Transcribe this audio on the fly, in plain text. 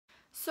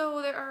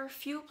So there are a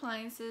few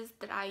appliances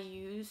that I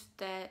use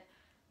that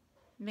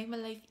make my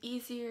life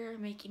easier,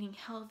 make eating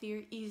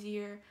healthier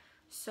easier.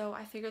 So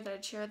I figured that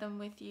I'd share them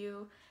with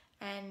you,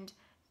 and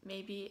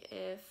maybe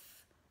if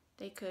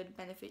they could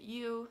benefit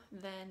you,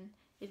 then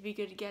it'd be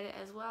good to get it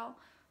as well.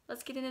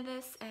 Let's get into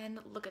this and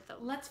look at them.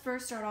 Let's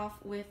first start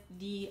off with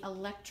the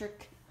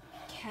electric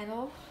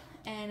kettle,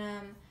 and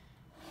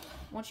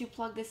once you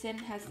plug this in,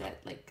 it has that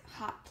like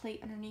hot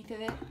plate underneath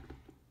of it.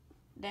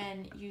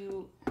 Then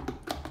you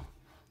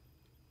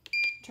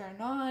turn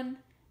it on,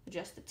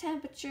 adjust the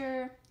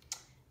temperature,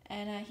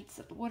 and heats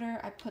up the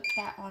water. I put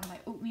that on my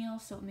oatmeal,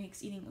 so it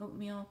makes eating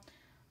oatmeal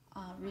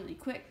really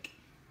quick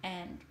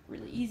and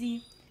really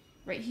easy.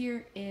 Right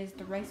here is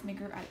the rice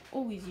maker I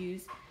always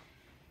use,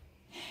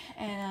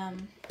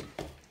 and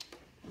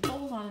the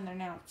bowl's on in there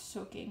now, it's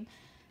soaking,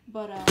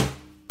 but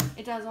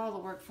it does all the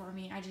work for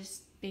me. I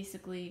just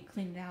basically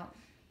clean it out,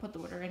 put the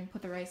water in,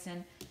 put the rice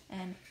in,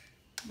 and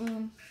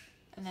boom,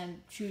 and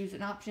then choose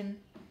an option,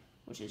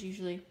 which is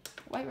usually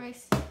white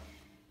rice,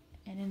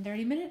 and in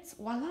 30 minutes,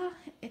 voila,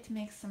 it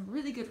makes some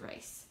really good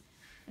rice.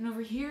 And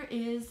over here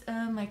is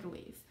a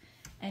microwave,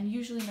 and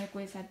usually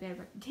microwaves have bad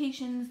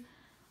reputations,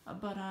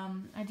 but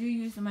I do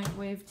use the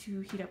microwave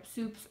to heat up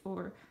soups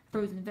or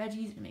frozen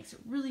veggies. It makes it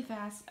really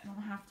fast. I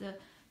don't have to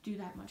do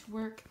that much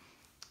work,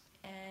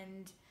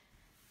 and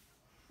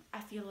I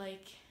feel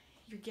like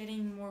you're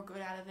getting more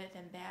good out of it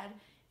than bad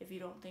if you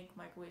don't think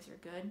microwaves are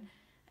good.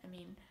 I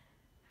mean,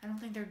 I don't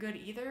think they're good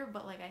either,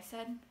 but like I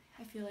said,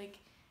 I feel like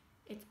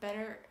it's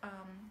better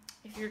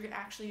if you're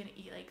actually going to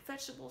eat like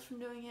vegetables from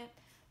doing it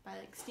by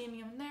like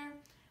steaming them in there,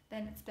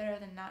 then it's better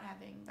than not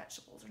having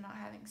vegetables or not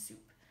having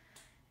soup.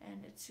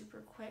 And it's super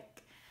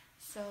quick,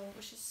 so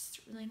it's just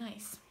really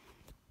nice.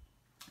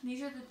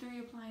 These are the 3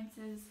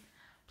 appliances,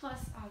 plus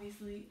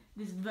obviously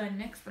this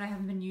Venmix, but I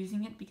haven't been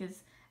using it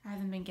because I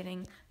haven't been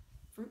getting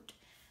fruit.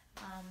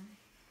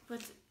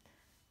 But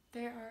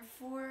there are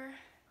 4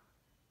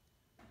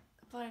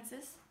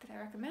 appliances that I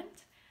recommend,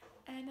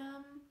 and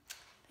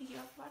thank you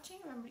all for watching.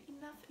 Remember to eat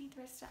enough and eat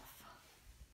the right stuff.